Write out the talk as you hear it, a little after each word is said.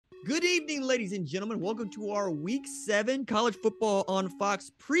Good evening, ladies and gentlemen. Welcome to our Week 7 College Football on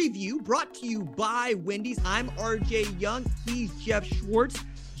Fox preview, brought to you by Wendy's. I'm RJ Young. He's Geoff Schwartz.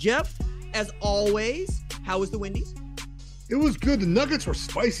 Geoff, as always, how was the Wendy's? It was good. The nuggets were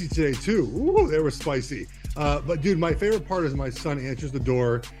spicy today, too. Ooh, they were spicy. But, dude, my favorite part is my son answers the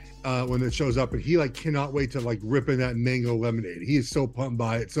door when it shows up, and he, cannot wait to, rip in that mango lemonade. He is so pumped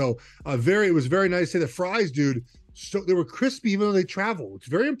by it. So, it was very nice to say the fries, dude. So they were crispy even though they travel. It's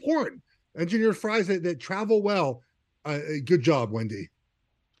very important. Engineered fries that travel well. Good job, Wendy.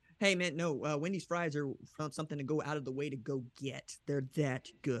 Hey, man, no, Wendy's fries are something to go out of the way to go get. They're that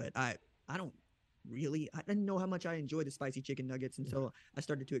good. I didn't know how much I enjoy the spicy chicken nuggets until I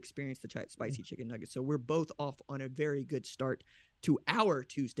started to experience the spicy chicken nuggets. So we're both off on a very good start to our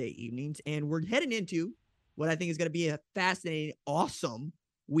Tuesday evenings. And we're heading into what I think is going to be a fascinating, awesome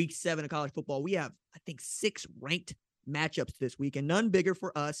Week 7 of college football. We have, I think, 6 ranked matchups this week, and none bigger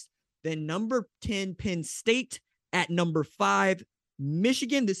for us than number 10 Penn State at number 5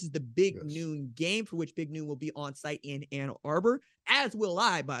 Michigan. This is the big noon game, for which Big Noon will be on site in Ann Arbor, as will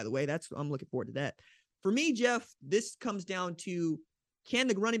I, by the way. I'm looking forward to that. For me, Geoff, this comes down to, can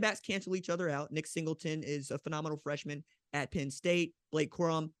the running backs cancel each other out? Nick Singleton is a phenomenal freshman at Penn State. Blake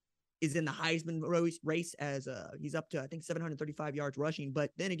Corum is in the Heisman race as he's up to, I think, 735 yards rushing.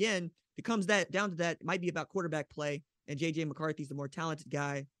 But then again, if it comes down to that, it might be about quarterback play, and J.J. McCarthy's the more talented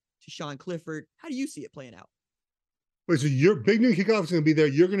guy to Sean Clifford. How do you see it playing out? Wait, so your Big Noon kickoff is going to be there.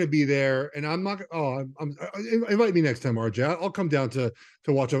 You're going to be there, and I'm not. Invite me next time, RJ. I'll come down to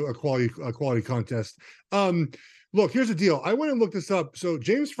watch a quality contest. Look, here's the deal. I went and looked this up. So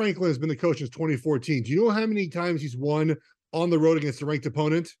James Franklin has been the coach since 2014. Do you know how many times he's won on the road against a ranked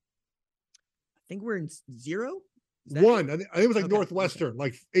opponent? I think we're in 0. One. I think it was Northwestern,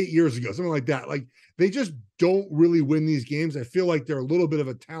 8 years ago, something like that. They just don't really win these games. I feel like they're a little bit of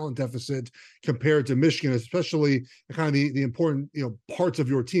a talent deficit compared to Michigan, especially kind of the important, parts of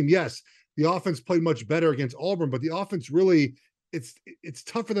your team. Yes, the offense played much better against Auburn, but the offense really, it's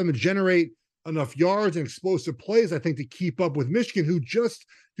tough for them to generate enough yards and explosive plays, I think, to keep up with Michigan,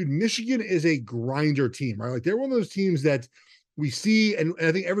 Michigan is a grinder team, right? They're one of those teams that we see, and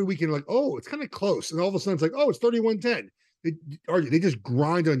I think every weekend, it's kind of close. And all of a sudden it's it's 31-10. They just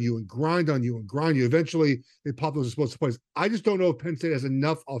grind on you and grind on you and grind you. Eventually they pop those explosive plays. I just don't know if Penn State has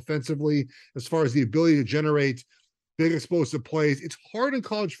enough offensively as far as the ability to generate big explosive plays. It's hard in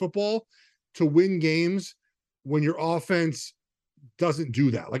college football to win games when your offense doesn't do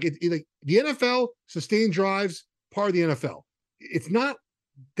that. The NFL, sustained drives, part of the NFL. It's not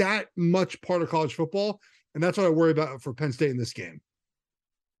that much part of college football. And that's what I worry about for Penn State in this game.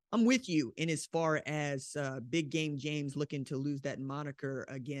 I'm with you in as far as Big Game James looking to lose that moniker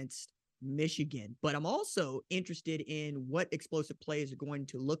against Michigan. But I'm also interested in what explosive plays are going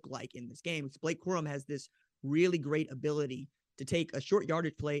to look like in this game. Blake Corum has this really great ability to take a short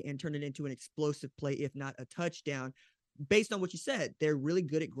yardage play and turn it into an explosive play, if not a touchdown. Based on what you said, they're really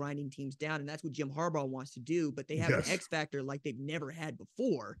good at grinding teams down, and that's what Jim Harbaugh wants to do. But they have an X factor like they've never had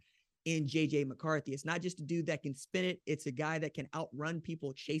before in J.J. McCarthy. It's not just a dude that can spin it. It's a guy that can outrun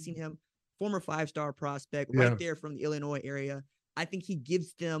people chasing him. Former 5-star prospect right there from the Illinois area. I think he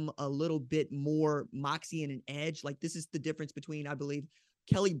gives them a little bit more moxie and an edge. This is the difference between, I believe,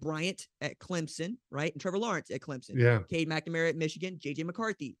 Kelly Bryant at Clemson, right? And Trevor Lawrence at Clemson. Yeah. Cade McNamara at Michigan. J.J.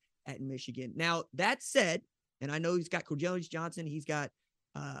 McCarthy at Michigan. Now, that said, and I know he's got Cornelius Johnson. He's got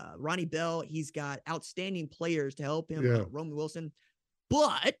Ronnie Bell. He's got outstanding players to help him. Roman Wilson.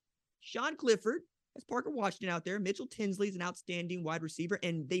 But Sean Clifford has Parker Washington out there. Mitchell Tinsley's an outstanding wide receiver,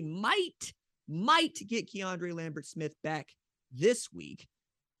 and they might get Keandre Lambert-Smith back this week.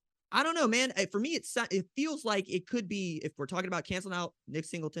 I don't know, man. For me, it feels like it could be, if we're talking about canceling out Nick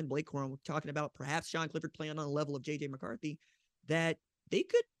Singleton, Blake Corum, we're talking about perhaps Sean Clifford playing on the level of J.J. McCarthy, that they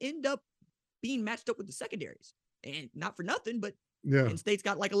could end up being matched up with the secondaries. And not for nothing, but Penn State's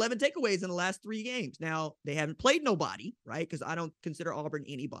got 11 takeaways in the last 3 games. Now, they haven't played nobody, right? Because I don't consider Auburn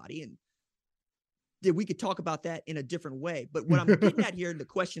anybody. And we could talk about that in a different way. But what I'm getting at here, the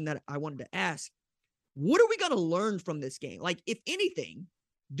question that I wanted to ask, what are we going to learn from this game? If anything,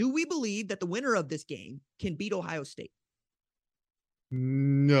 do we believe that the winner of this game can beat Ohio State?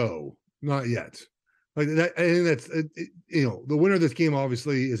 No, not yet. I think that's, the winner of this game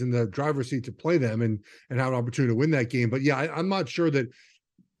obviously is in the driver's seat to play them and have an opportunity to win that game. But I'm not sure that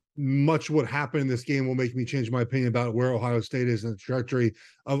much what happened in this game will make me change my opinion about where Ohio State is in the trajectory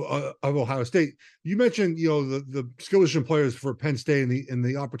of Ohio State. You mentioned, the skill position players for Penn State and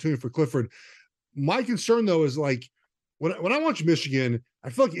the opportunity for Clifford. My concern though is when I watch Michigan,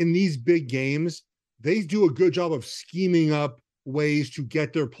 I feel like in these big games, they do a good job of scheming up ways to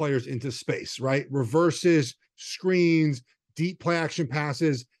get their players into space, right? Reverses, screens, deep play action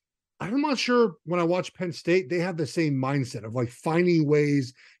passes. I'm not sure when I watch Penn State, they have the same mindset of like finding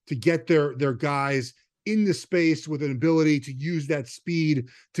ways to get their guys into space with an ability to use that speed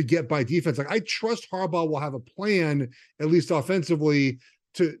to get by defense. Like I trust Harbaugh will have a plan, at least offensively,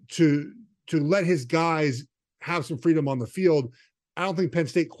 to let his guys have some freedom on the field. I don't think Penn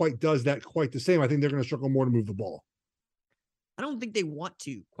State quite does that quite the same. I think they're going to struggle more to move the ball. I don't think they want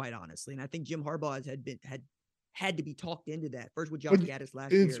to, quite honestly. And I think Jim Harbaugh had to be talked into that. First with Josh Gaddis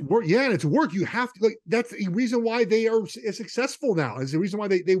last year. Yeah, and it's work. You have to, like, that's the reason why they are successful now. Is the reason why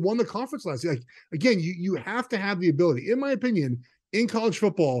they won the conference last year. Like, again, you have to have the ability, in my opinion, in college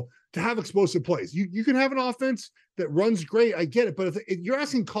football to have explosive plays. You can have an offense that runs great. I get it. But if you're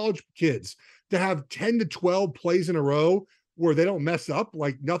asking college kids to have 10 to 12 plays in a row where they don't mess up,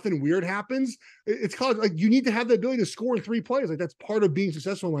 like nothing weird happens, it's college. Like you need to have the ability to score in 3 plays. Like that's part of being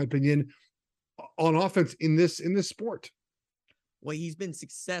successful, in my opinion, on offense in this sport. Well, he's been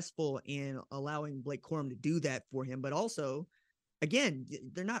successful in allowing Blake Corum to do that for him, but also, again,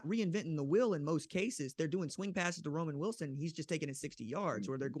 they're not reinventing the wheel in most cases. They're doing swing passes to Roman Wilson. He's just taking it 60 yards,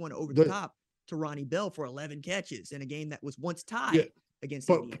 or they're going over the top to Ronnie Bell for 11 catches in a game that was once tied against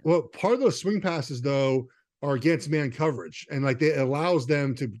Indiana. Well, part of those swing passes, though, are against man coverage, and like it allows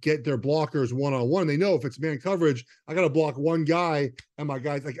them to get their blockers one-on-one. They know if it's man coverage, I got to block one guy, and my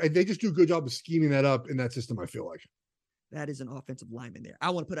guys, like they just do a good job of scheming that up in that system, I feel like. That is an offensive lineman there. I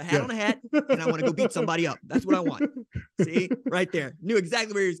want to put a hat on a hat, and I want to go beat somebody up. That's what I want. See, right there. Knew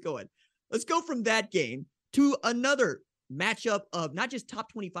exactly where he was going. Let's go from that game to another matchup of not just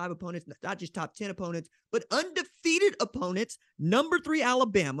top 25 opponents, not just top 10 opponents, but undefeated opponents. Number 3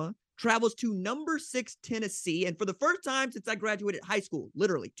 Alabama travels to number 6 Tennessee. And for the first time since I graduated high school,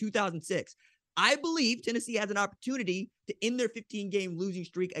 literally 2006, I believe Tennessee has an opportunity to end their 15-game losing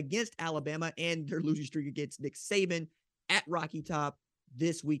streak against Alabama and their losing streak against Nick Saban at Rocky Top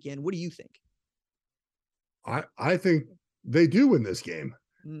this weekend. What do you think? I think they do win this game.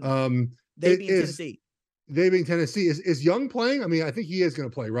 They being Tennessee. They being Tennessee. Is Young playing? I mean, I think he is going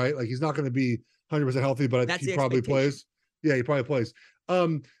to play, right? Like he's not going to be 100% healthy, but I think he probably plays. Yeah, he probably plays.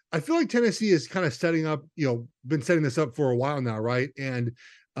 I feel like Tennessee is kind of setting up, been setting this up for a while now, right? And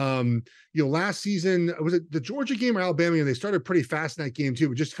last season, was it the Georgia game or Alabama? And they started pretty fast in that game too,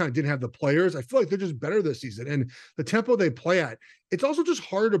 but just kind of didn't have the players. I feel like they're just better this season. And the tempo they play at, it's also just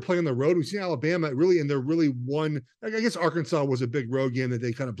harder to play on the road. We've seen Alabama really, and they're really one. I guess Arkansas was a big road game that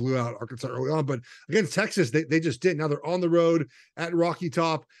they kind of blew out Arkansas early on, but against Texas, they just didn't. Now they're on the road at Rocky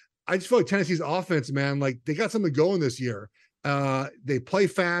Top. I just feel like Tennessee's offense, man, like they got something going this year. They play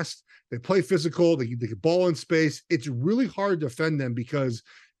fast, they play physical, they can ball in space. It's really hard to defend them because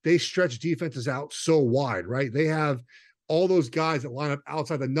they stretch defenses out so wide, right? They have all those guys that line up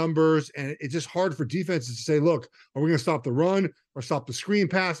outside the numbers, and it's just hard for defenses to say, look, are we going to stop the run or stop the screen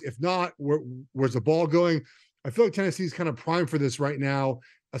pass? If not, where's the ball going? I feel like Tennessee's kind of primed for this right now,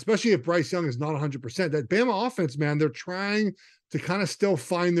 especially if Bryce Young is not 100%. That Bama offense, man, they're trying to kind of still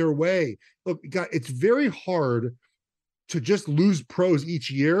find their way. Look, it's very hard to just lose pros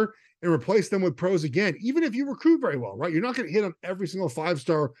each year and replace them with pros again, even if you recruit very well, right? You're not going to hit on every single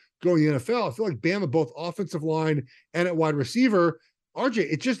 5-star going to the NFL. I feel like Bama, both offensive line and at wide receiver, RJ,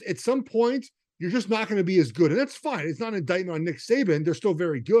 it's just at some point, you're just not going to be as good. And that's fine. It's not an indictment on Nick Saban. They're still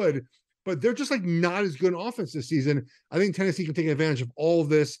very good, but they're just like not as good in offense this season. I think Tennessee can take advantage of all of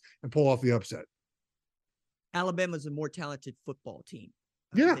this and pull off the upset. Alabama's a more talented football team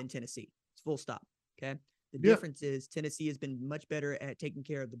than Tennessee. It's full stop. Okay. The difference is Tennessee has been much better at taking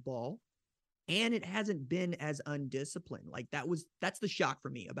care of the ball, and it hasn't been as undisciplined. Like that's the shock for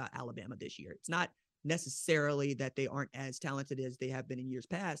me about Alabama this year. It's not necessarily that they aren't as talented as they have been in years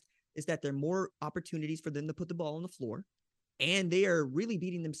past. It's that there are more opportunities for them to put the ball on the floor, and they are really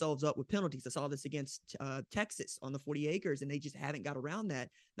beating themselves up with penalties. I saw this against Texas on the 40 acres, and they just haven't got around that.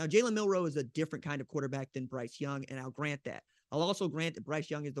 Now, Jalen Milroe is a different kind of quarterback than Bryce Young, and I'll grant that. I'll also grant that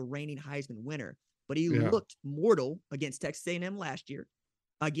Bryce Young is the reigning Heisman winner. But he looked mortal against Texas A&M last year,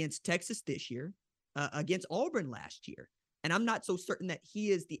 against Texas this year, against Auburn last year. And I'm not so certain that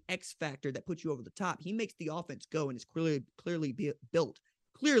he is the X factor that puts you over the top. He makes the offense go and is clearly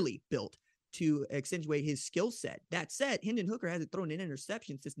built to accentuate his skill set. That said, Hendon Hooker hasn't thrown an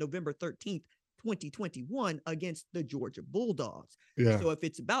interception since November 13th, 2021 against the Georgia Bulldogs. Yeah. So if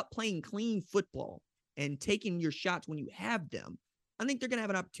it's about playing clean football and taking your shots when you have them, I think they're going to have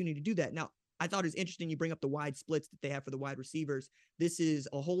an opportunity to do that. Now, I thought it was interesting you bring up the wide splits that they have for the wide receivers. This is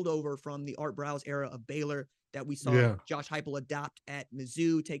a holdover from the Art Browse era of Baylor that we saw Josh Heupel adopt at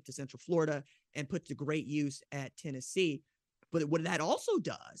Mizzou, take to Central Florida, and put to great use at Tennessee. But what that also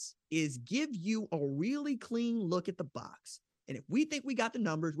does is give you a really clean look at the box. And if we think we got the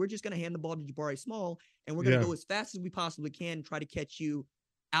numbers, we're just going to hand the ball to Jabari Small, and we're going to go as fast as we possibly can and try to catch you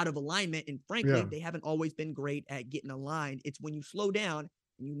out of alignment. And frankly, they haven't always been great at getting aligned. It's when you slow down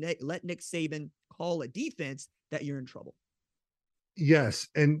and you let Nick Saban call a defense that you're in trouble. Yes.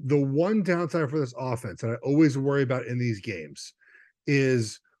 And the one downside for this offense that I always worry about in these games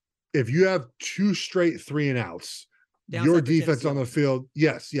is if you have 2 straight 3-and-outs, your defense on the field.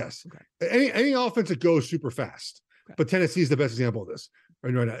 Yes. Okay. Any offense that goes super fast. Okay. But Tennessee is the best example of this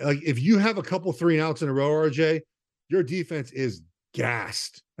right now. Like if you have a couple 3-and-outs in a row, RJ, your defense is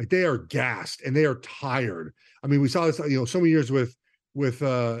gassed. Like they are gassed and they are tired. I mean, we saw this, so many years with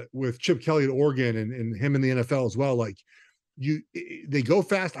Chip Kelly at Oregon and him in the NFL as well. Like they go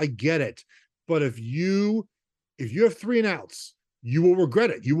fast. I get it. But if you have 3-and-outs, you will regret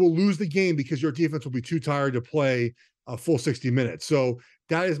it. You will lose the game because your defense will be too tired to play a full 60 minutes. So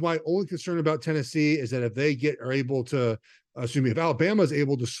that is my only concern about Tennessee, is that if they are able to, if Alabama is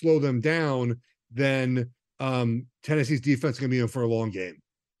able to slow them down, then Tennessee's defense is going to be in for a long game.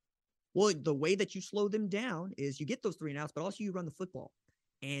 Well, the way that you slow them down is you get those 3-and-outs, but also you run the football.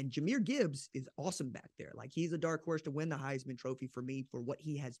 And Jahmyr Gibbs is awesome back there. Like he's a dark horse to win the Heisman Trophy for me for what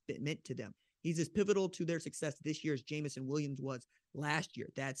he has meant to them. He's as pivotal to their success this year as Jamison Williams was last year.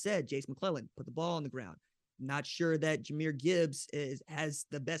 That said, Jace McClellan put the ball on the ground. Not sure that Jahmyr Gibbs has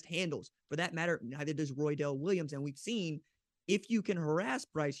the best handles. For that matter, neither does Roydell Williams. And we've seen if you can harass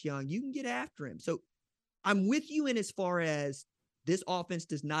Bryce Young, you can get after him. So I'm with you in as far as this offense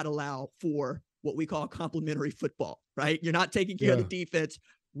does not allow for what we call complementary football, right? You're not taking care of the defense,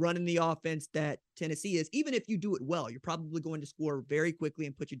 running the offense that Tennessee is. Even if you do it well, you're probably going to score very quickly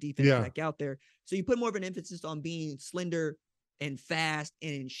and put your defense back out there. So you put more of an emphasis on being slender and fast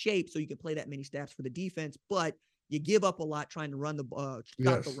and in shape so you can play that many snaps for the defense, but you give up a lot trying to run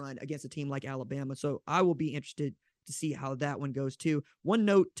stop the run against a team like Alabama. So I will be interested to see how that one goes too. One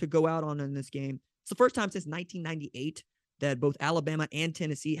note to go out on in this game. It's the first time since 1998 that both Alabama and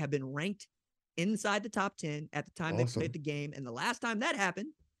Tennessee have been ranked inside the top 10 at the time they played the game. And the last time that happened,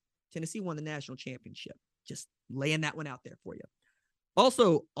 Tennessee won the national championship. Just laying that one out there for you.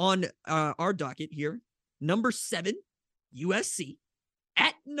 Also on our docket here, number 7, USC.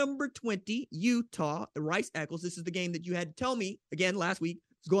 At number 20, Utah, Rice-Eccles. This is the game that you had to tell me again last week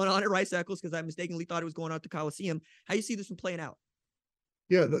was going on at Rice-Eccles because I mistakenly thought it was going on at the Coliseum. How you see this one playing out?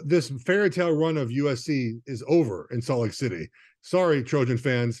 Yeah, this fairy tale run of USC is over in Salt Lake City. Sorry, Trojan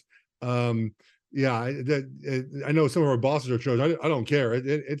fans. I know some of our bosses are Trojan. I don't care.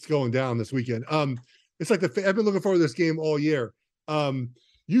 It's going down this weekend. It's like I've been looking forward to this game all year.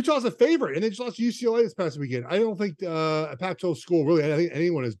 Utah's a favorite, and they just lost to UCLA this past weekend. I don't think a Pac-12 school really. I think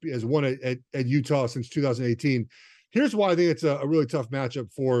anyone has won at Utah since 2018. Here's why I think it's a really tough matchup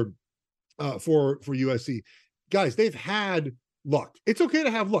for USC. Guys, they've had luck. It's okay to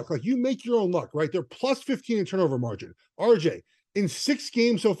have luck. Like you make your own luck, right? They're plus 15 in turnover margin. RJ, in 6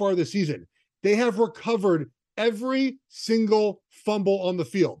 games so far this season, they have recovered every single fumble on the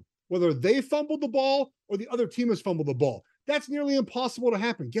field, whether they fumbled the ball or the other team has fumbled the ball. That's nearly impossible to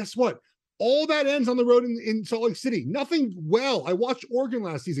happen. Guess what? All that ends on the road in Salt Lake City. Nothing well. I watched Oregon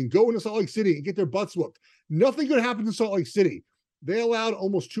last season go into Salt Lake City and get their butts whooped. Nothing good happened in Salt Lake City. They allowed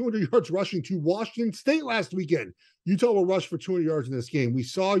almost 200 yards rushing to Washington State last weekend. Utah will rush for 200 yards in this game. We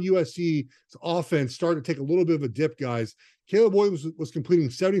saw USC's offense start to take a little bit of a dip, guys. Caleb Williams was completing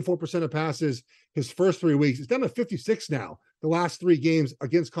 74% of passes his first 3 weeks. It's down to 56 now, the last 3 games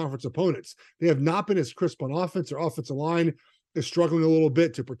against conference opponents. They have not been as crisp on offense. Their offensive line is struggling a little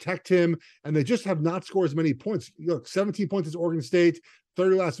bit to protect him, and they just have not scored as many points. Look, 17 points against Oregon State,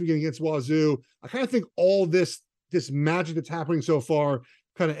 30 last weekend against Wazoo. I kind of think all this magic that's happening so far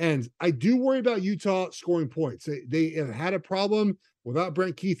kind of ends. I do worry about Utah scoring points. They have had a problem without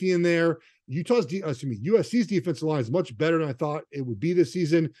Brent Keithy in there. USC's defensive line is much better than I thought it would be this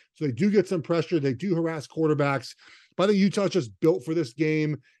season. So they do get some pressure. They do harass quarterbacks. But I think Utah's just built for this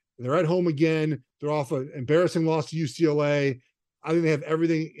game. They're at home again. They're off an embarrassing loss to UCLA. I think they have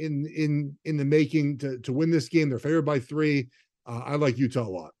everything in the making to win this game. They're favored by 3. I like Utah a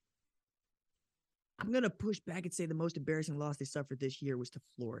lot. I'm going to push back and say the most embarrassing loss they suffered this year was to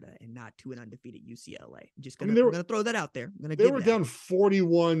Florida and not to an undefeated UCLA. I'm going to throw that out there. They were down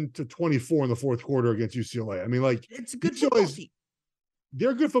 41-24 in the fourth quarter against UCLA. I mean, like, it's a good football team.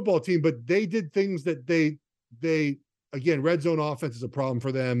 They're a good football team, but they did things that they again, red zone offense is a problem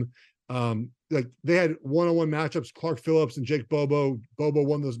for them. Like they had one-on-one matchups, Clark Phillips and Jake Bobo. Bobo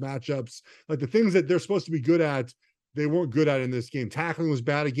won those matchups. Like the things that they're supposed to be good at, they weren't good at in this game. Tackling was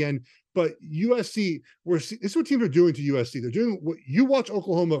bad again. But USC, this is what teams are doing to USC. They're doing what you watch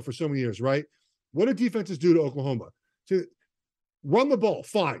Oklahoma for so many years, right? What do defenses do to Oklahoma? So run the ball,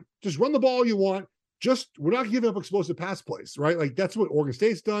 fine. Just run the ball all you want. Just we're not giving up explosive pass plays, right? Like that's what Oregon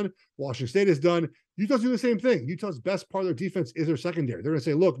State's done, Washington State has done. Utah's doing the same thing. Utah's best part of their defense is their secondary. They're going to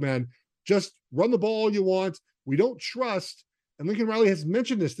say, look, man, just run the ball all you want. We don't trust. And Lincoln Riley has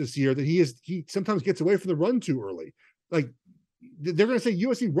mentioned this year that he sometimes gets away from the run too early. Like they're going to say,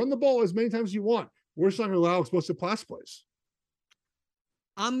 USC, run the ball as many times as you want. We're just not going to allow explosive pass plays.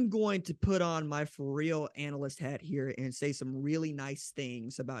 I'm going to put on my for real analyst hat here and say some really nice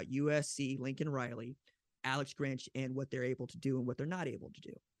things about USC, Lincoln Riley, Alex Grinch, and what they're able to do and what they're not able to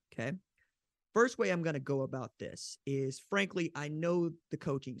do. Okay. First way I'm going to go about this is, frankly, I know the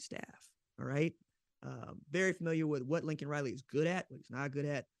coaching staff. All right. Very familiar with what Lincoln Riley is good at, what he's not good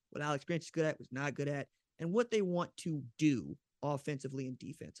at, what Alex Grinch is good at, what's not good at, and what they want to do offensively and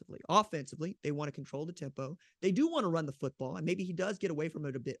defensively. Offensively, they want to control the tempo. They do want to run the football, and maybe he does get away from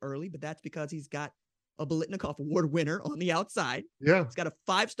it a bit early, but that's because he's got a Biletnikoff Award winner on the outside. Yeah. He's got a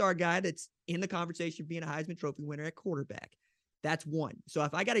 5-star guy that's in the conversation being a Heisman Trophy winner at quarterback. That's one. So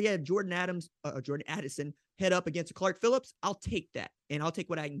if I got to get Jordan Addison head up against a Clark Phillips, I'll take that, and I'll take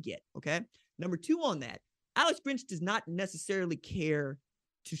what I can get, okay? Number two on that, Alex Grinch does not necessarily care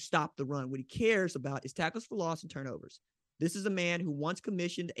to stop the run. What he cares about is tackles for loss and turnovers. This is a man who once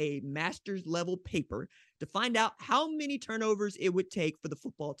commissioned a master's level paper to find out how many turnovers it would take for the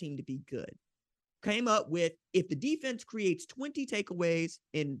football team to be good. Came up with, if the defense creates 20 takeaways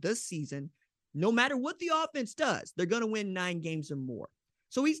in this season, no matter what the offense does, they're going to win 9 games or more.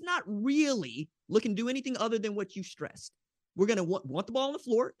 So he's not really looking to do anything other than what you stressed. We're going to want the ball on the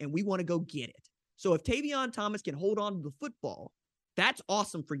floor, and we want to go get it. So if Tavion Thomas can hold on to the football, that's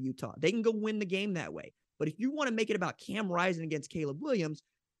awesome for Utah. They can go win the game that way. But if you want to make it about Cam Rising against Caleb Williams,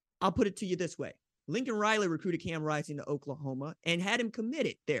 I'll put it to you this way. Lincoln Riley recruited Cam Rising to Oklahoma and had him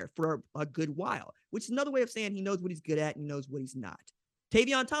committed there for a good while, which is another way of saying he knows what he's good at and he knows what he's not.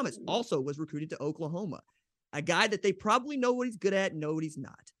 Tavion Thomas also was recruited to Oklahoma, a guy that they probably know what he's good at and know what he's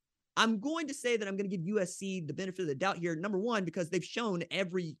not. I'm going to say that I'm going to give USC the benefit of the doubt here, number one, because they've shown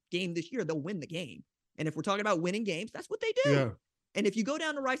every game this year they'll win the game. And if we're talking about winning games, that's what they do. Yeah. And if you go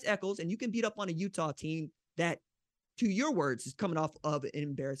down to Rice-Eccles and you can beat up on a Utah team that, to your words, is coming off of an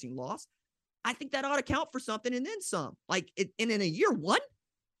embarrassing loss, I think that ought to count for something and then some. Like, in a year one,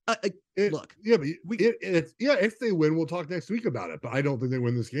 look. Yeah, but if they win, we'll talk next week about it. But I don't think they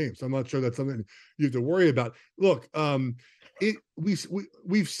win this game, so I'm not sure that's something you have to worry about. Look,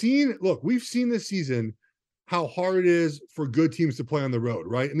 we've seen this season how hard it is for good teams to play on the road,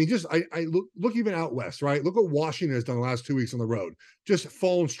 right? I mean, just I look even out west, right? Look what Washington has done the last 2 weeks on the road, just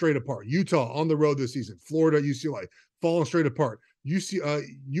falling straight apart. Utah on the road this season, Florida, UCLA falling straight apart.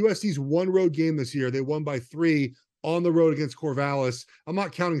 USC's one road game this year, they won by 3 on the road against Corvallis. I'm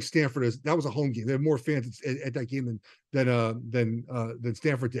not counting Stanford as that was a home game. They had more fans at that game than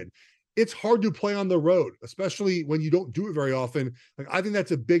Stanford did. It's hard to play on the road, especially when you don't do it very often. Like, I think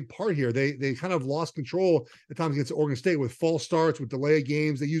that's a big part here. They kind of lost control at times against Oregon State with false starts, with delay of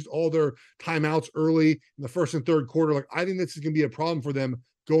games. They used all their timeouts early in the first and third quarter. Like, I think this is going to be a problem for them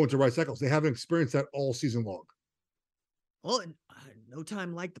going to Rice-Eccles. They haven't experienced that all season long. Well, no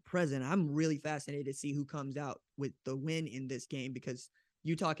time like the present. I'm really fascinated to see who comes out with the win in this game, because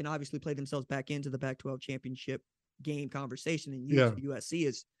Utah can obviously play themselves back into the Pac-12 championship game conversation, and USC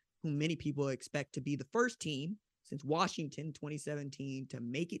is who many people expect to be the first team since Washington 2017 to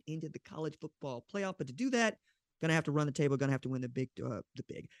make it into the college football playoff. But to do that, gonna have to run the table, gonna have to win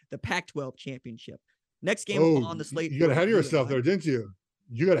the Pac-12 championship. Next game on the slate. You got ahead of yourself there, didn't you?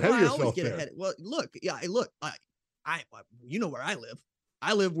 You got ahead of yourself there. Well, look, I you know where I live.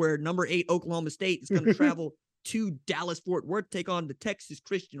 I live where number 8 Oklahoma State is going to travel to Dallas-Fort Worth, take on the Texas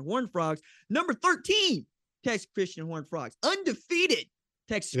Christian Horned Frogs. Number 13, Texas Christian Horned Frogs, undefeated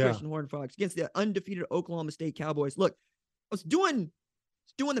Texas Christian Horned Frogs against the undefeated Oklahoma State Cowboys. Look, I was doing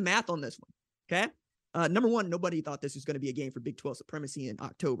the math on this one. Okay. Number one, nobody thought this was going to be a game for Big 12 supremacy in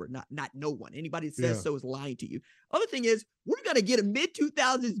October. Not no one. Anybody that says so is lying to you. Other thing is, we're going to get a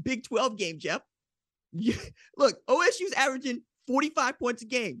mid-2000s Big 12 game, Geoff. Look, OSU's averaging 45 points a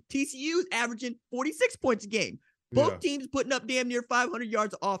game. TCU's averaging 46 points a game. Both teams putting up damn near 500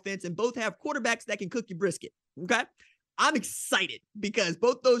 yards of offense, and both have quarterbacks that can cook your brisket. Okay? I'm excited because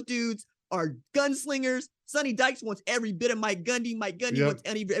both those dudes are gunslingers. Sonny Dykes wants every bit of Mike Gundy. Mike Gundy wants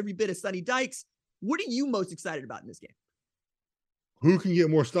every bit of Sonny Dykes. What are you most excited about in this game? who can get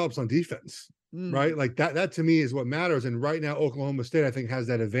more stops on defense, right? Like that to me is what matters. And right now, Oklahoma State, I think, has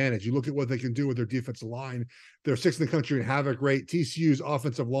that advantage. You look at what they can do with their defensive line. They're sixth in the country in havoc rate. TCU's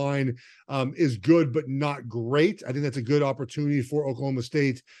offensive line is good, but not great. I think that's a good opportunity for Oklahoma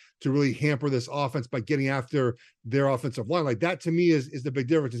State to really hamper this offense by getting after their offensive line. Like that to me is the big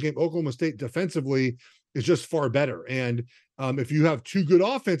difference. This game, Oklahoma State defensively is just far better. And if you have two good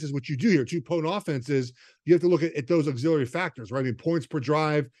offenses, which you do here, two potent offenses, you have to look at those auxiliary factors, right? I mean, points per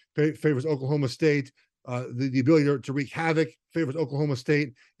drive favors Oklahoma State. The ability to wreak havoc favors Oklahoma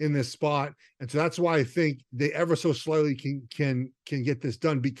State in this spot. And so that's why I think they ever so slightly can get this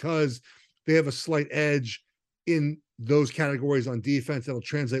done, because they have a slight edge in those categories on defense that'll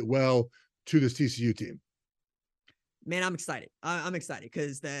translate well to this TCU team. Man, I'm excited. I'm excited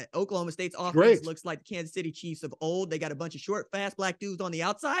because the Oklahoma State's offense looks like the Kansas City Chiefs of old. They got a bunch of short, fast black dudes on the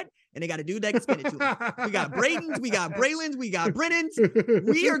outside, and they got a dude that can spin it to them. We got Bradens, we got Braylons, we got Brennans.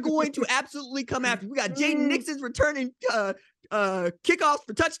 We are going to absolutely come after. We got Jaden Nixon's returning kickoffs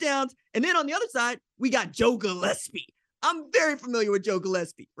for touchdowns. And then on the other side, we got Joe Gillespie. I'm very familiar with Joe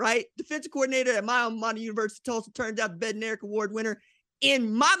Gillespie, right? Defensive coordinator at my alma mater, University of Tulsa, turns out the Bednarik Award winner.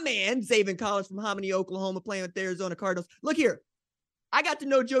 In my man, Zaven Collins from Hominy, Oklahoma, playing with the Arizona Cardinals. Look here. I got to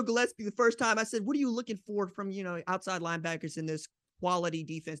know Joe Gillespie the first time. I said, what are you looking for from, outside linebackers in this quality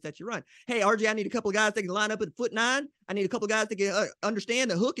defense that you run? Hey, RJ, I need a couple of guys that can line up at 4'9". I need a couple of guys that can understand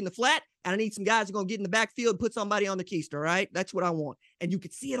the hook and the flat. And I need some guys that are going to get in the backfield and put somebody on the keister, all right? That's what I want. And you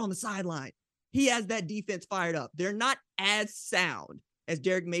could see it on the sideline. He has that defense fired up. They're not as sound as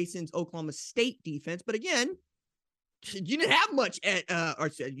Derek Mason's Oklahoma State defense. But again, you didn't have much you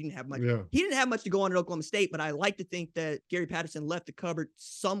didn't have much. Yeah. He didn't have much to go on at Oklahoma State, but I like to think that Gary Patterson left the cupboard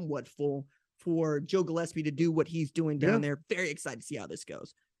somewhat full for Joe Gillespie to do what he's doing down there. Very excited to see how this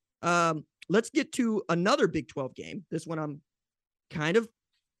goes. Let's get to another Big 12 game. This one I'm kind of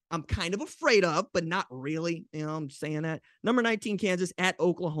afraid of, but not really. I'm saying that. Number 19, Kansas at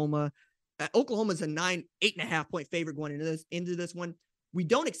Oklahoma. Oklahoma's a 8.5 point favorite going into this one. We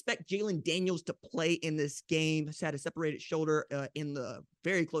don't expect Jalen Daniels to play in this game. He's had a separated shoulder in the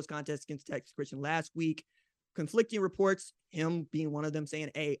very close contest against Texas Christian last week. Conflicting reports, him being one of them,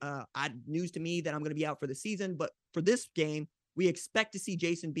 saying, hey, news to me that I'm going to be out for the season. But for this game, we expect to see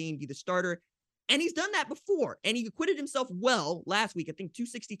Jason Bean be the starter. And he's done that before. And he acquitted himself well last week. I think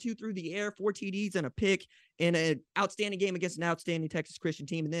 262 through the air, 4 TDs and a pick in an outstanding game against an outstanding Texas Christian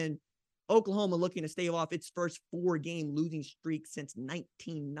team. And then Oklahoma looking to stave off its first 4-game losing streak since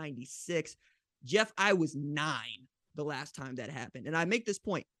 1996. Geoff, I was 9 the last time that happened. And I make this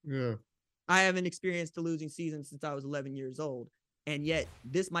point. Yeah. I haven't experienced a losing season since I was 11 years old. And yet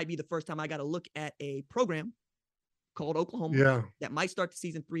this might be the first time I got to look at a program called Oklahoma that might start the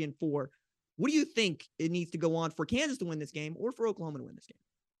season 3-4. What do you think it needs to go on for Kansas to win this game or for Oklahoma to win this game?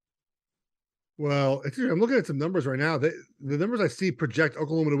 Well, I'm looking at some numbers right now. The numbers I see project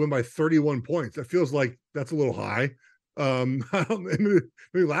Oklahoma to win by 31 points. That feels like that's a little high. Maybe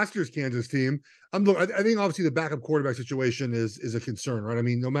last year's Kansas team. I think obviously the backup quarterback situation is a concern, right? I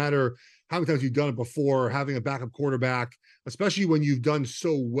mean, no matter how many times you've done it before, having a backup quarterback, especially when you've done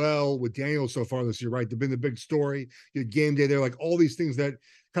so well with Daniel so far this year, right? They've been the big story. You had game day there, like all these things that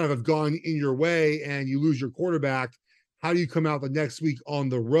kind of have gone in your way, and you lose your quarterback. How do you come out the next week on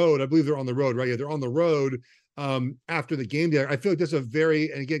the road? I believe they're on the road, right? Yeah, they're on the road after the game day. I feel like that's and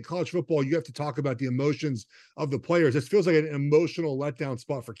again, college football, you have to talk about the emotions of the players. This feels like an emotional letdown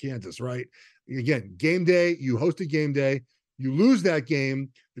spot for Kansas, right? Again, game day, you host a game day, you lose that game,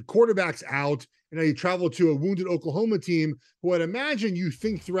 the quarterback's out, and now you travel to a wounded Oklahoma team who I'd imagine you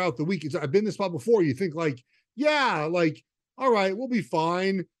think throughout the week, I've been in this spot before, you think all right, we'll be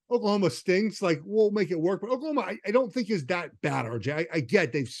fine. Oklahoma stinks. Like, we'll make it work. But Oklahoma, I don't think is that bad, RJ. I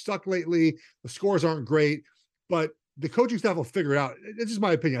get they've sucked lately. The scores aren't great, but the coaching staff will figure it out. This is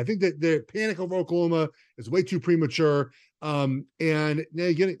my opinion. I think that the panic over Oklahoma is way too premature. And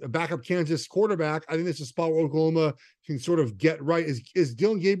now getting a backup Kansas quarterback, I think this is a spot where Oklahoma can sort of get right. Is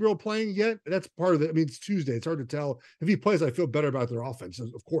Dylan Gabriel playing yet? That's part of it. I mean, it's Tuesday. It's hard to tell. If he plays, I feel better about their offense,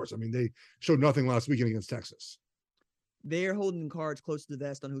 of course. I mean, they showed nothing last weekend against Texas. They're holding cards close to the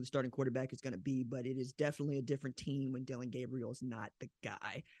vest on who the starting quarterback is going to be, but it is definitely a different team when Dylan Gabriel is not the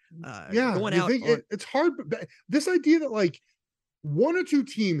guy. It's hard. But this idea that like one or two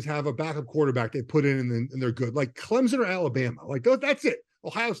teams have a backup quarterback they put in and they're good, like Clemson or Alabama, like that's it.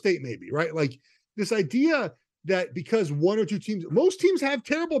 Ohio State maybe, right? Like this idea that because one or two teams, most teams have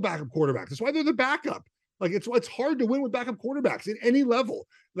terrible backup quarterbacks. That's why they're the backup. Like it's hard to win with backup quarterbacks at any level.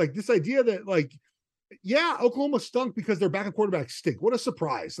 Like this idea that like Yeah, Oklahoma stunk because their backup quarterbacks stink. What a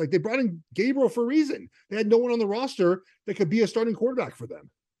surprise. Like, they brought in Gabriel for a reason. They had no one on the roster that could be a starting quarterback for them.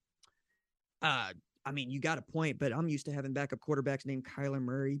 I mean, you got a point, but I'm used to having backup quarterbacks named Kyler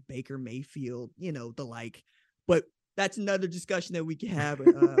Murray, Baker Mayfield, the like. But that's another discussion that we can have.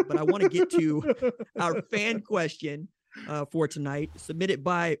 But I want to get to our fan question for tonight, submitted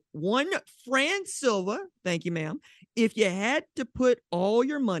by one Fran Silva. Thank you, ma'am. If you had to put all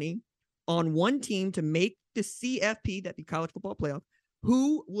your money on one team to make the CFP, that'd be college football playoff,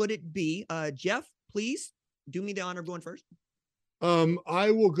 who would it be? Geoff, please do me the honor of going first.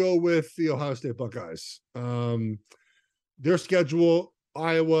 I will go with the Ohio State Buckeyes. Their schedule,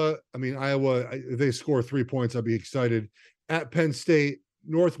 Iowa, if they score 3 points, I'll be excited. At Penn State,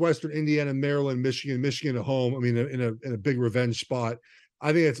 Northwestern, Indiana, Maryland, Michigan at home. I mean, in a big revenge spot.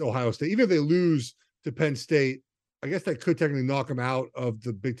 I think it's Ohio State. Even if they lose to Penn State, I guess that could technically knock them out of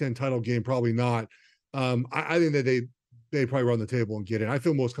the Big Ten title game. Probably not. I think that they probably run the table and get in. I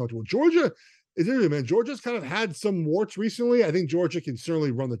feel most comfortable. Georgia is interesting, man. Georgia's kind of had some warts recently. I think Georgia can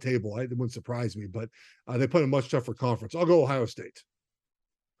certainly run the table. It wouldn't surprise me, but they put a much tougher conference. I'll go Ohio State.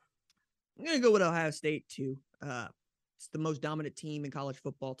 I'm going to go with Ohio State too. It's the most dominant team in college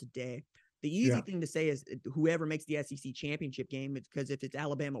football today. The easy thing to say is whoever makes the SEC championship game, because if it's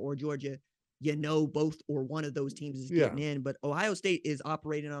Alabama or Georgia, both or one of those teams is getting in. But Ohio State is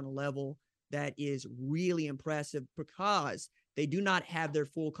operating on a level that is really impressive because they do not have their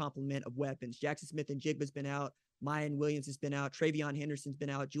full complement of weapons. Jackson Smith and Jigba's been out. Mayan Williams has been out. Travion Henderson's been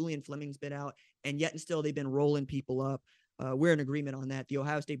out. Julian Fleming's been out. And yet and still they've been rolling people up. We're in agreement on that. The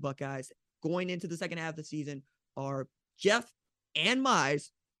Ohio State Buckeyes going into the second half of the season are Geoff and Mize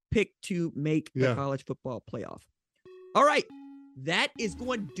picked to make the college football playoff. All right. That is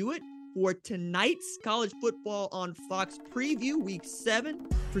going to do it for tonight's College Football on Fox preview, week 7,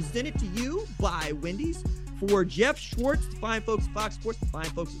 presented to you by Wendy's. For Geoff Schwartz, the fine folks at Fox Sports, the fine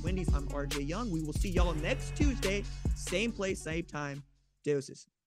folks at Wendy's, I'm RJ Young. We will see y'all next Tuesday, same place, same time. Deuces.